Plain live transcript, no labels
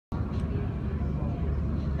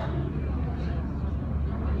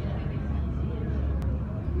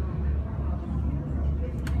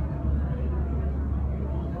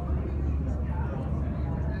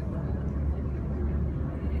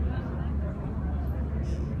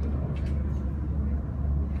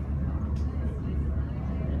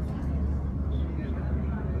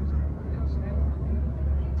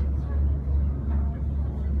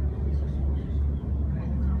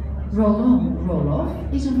Roll-on, roll-off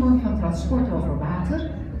is een vorm van transport over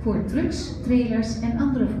water voor trucks, trailers en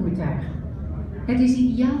andere voertuigen. Het is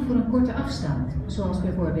ideaal voor een korte afstand, zoals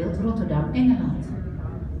bijvoorbeeld Rotterdam, Engeland.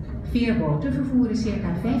 Veerboten vervoeren circa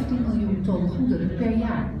 15 miljoen ton goederen per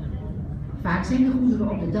jaar. Vaak zijn de goederen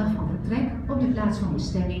op de dag van vertrek op de plaats van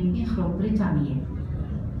bestemming in Groot-Brittannië.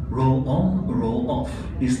 Roll-on, roll-off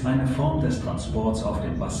ist eine Form des Transports auf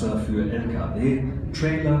dem Wasser für Lkw,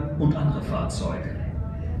 Trailer und andere Fahrzeuge.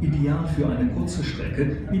 Ideal für eine kurze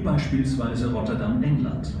Strecke, wie beispielsweise Rotterdam,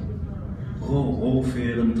 England.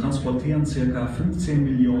 Ro-Ro-Fähren transportieren ca. 15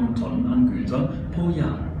 Millionen Tonnen an Gütern pro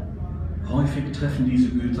Jahr. Häufig treffen diese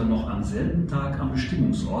Güter noch am selben Tag am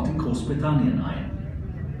Bestimmungsort in Großbritannien ein.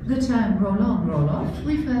 The term roll-on, roll-off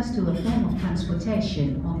refers to a form of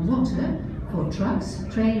transportation on water for trucks,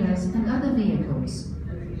 trailers and other vehicles.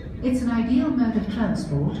 It's an ideal mode of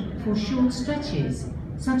transport for short stretches,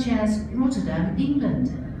 such as Rotterdam, England.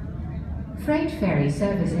 Freight ferry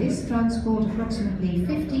services transport approximately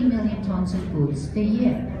 15 million tons of goods a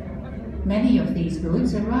year. Many of these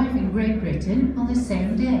goods arrive in Great Britain on the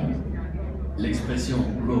same day. L'expression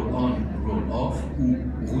roll-on, roll-off ou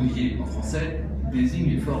roulier en français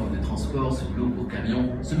désigne une forme de transport sur l'eau pour camions,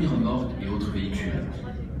 semi-remorques et autres véhicules.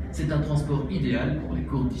 C'est un transport idéal pour les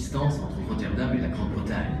courtes distances entre Rotterdam et la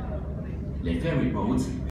Grande-Bretagne. Les ferry boats